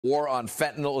War on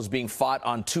fentanyl is being fought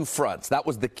on two fronts. That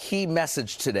was the key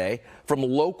message today from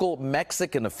local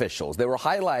Mexican officials. They were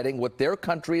highlighting what their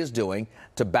country is doing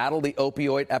to battle the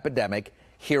opioid epidemic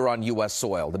here on U.S.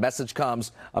 soil. The message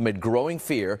comes amid growing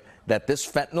fear that this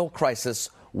fentanyl crisis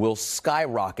will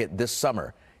skyrocket this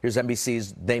summer. Here's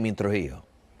NBC's Damian Trujillo.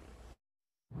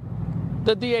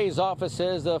 The DA's office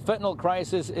says the fentanyl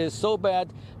crisis is so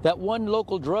bad that one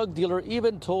local drug dealer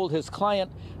even told his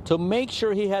client to make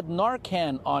sure he had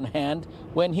Narcan on hand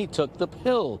when he took the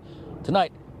pill.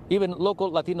 Tonight, even local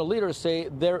Latino leaders say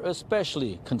they're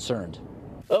especially concerned.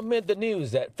 Amid the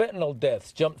news that fentanyl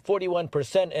deaths jumped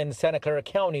 41% in Santa Clara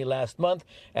County last month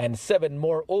and 7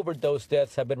 more overdose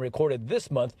deaths have been recorded this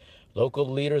month, local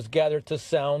leaders gathered to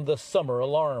sound the summer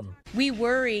alarm. We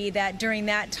worry that during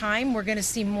that time we're going to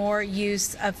see more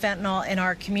use of fentanyl in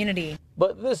our community.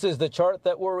 But this is the chart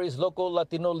that worries local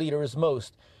Latino leaders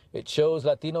most. It shows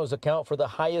Latinos account for the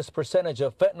highest percentage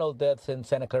of fentanyl deaths in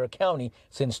Santa Clara County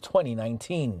since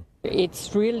 2019.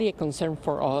 It's really a concern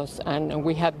for us, and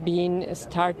we have been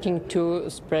starting to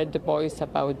spread the voice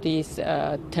about this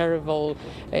terrible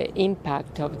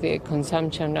impact of the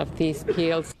consumption of these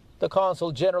pills. The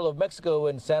Consul General of Mexico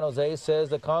in San Jose says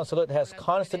the consulate has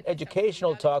constant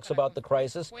educational talks about the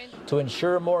crisis to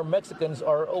ensure more Mexicans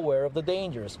are aware of the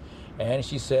dangers. And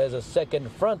she says a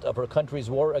second front of her country's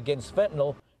war against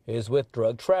fentanyl is with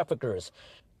drug traffickers.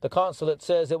 The consulate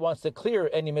says it wants to clear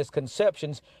any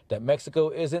misconceptions that Mexico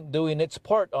isn't doing its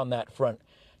part on that front.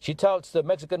 She touts the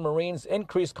Mexican Marines'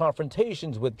 increased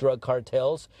confrontations with drug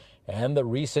cartels and the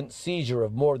recent seizure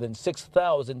of more than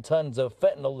 6,000 tons of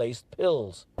fentanyl-laced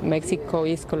pills. Mexico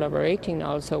is collaborating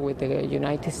also with the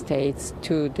United States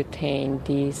to detain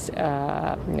this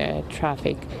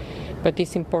traffic, but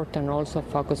it's important also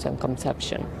focus on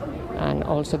consumption and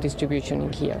also distribution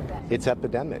in here. It's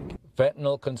epidemic.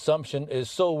 Fentanyl consumption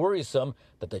is so worrisome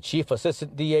that the chief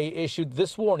assistant DA issued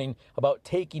this warning about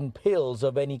taking pills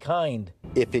of any kind.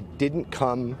 If it didn't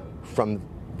come from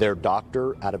their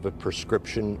doctor out of a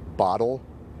prescription bottle,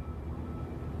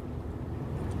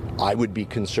 I would be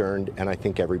concerned, and I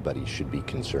think everybody should be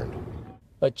concerned.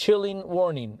 A chilling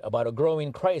warning about a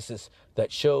growing crisis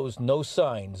that shows no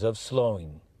signs of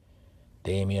slowing.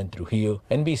 Damian Trujillo,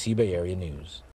 NBC Bay Area News.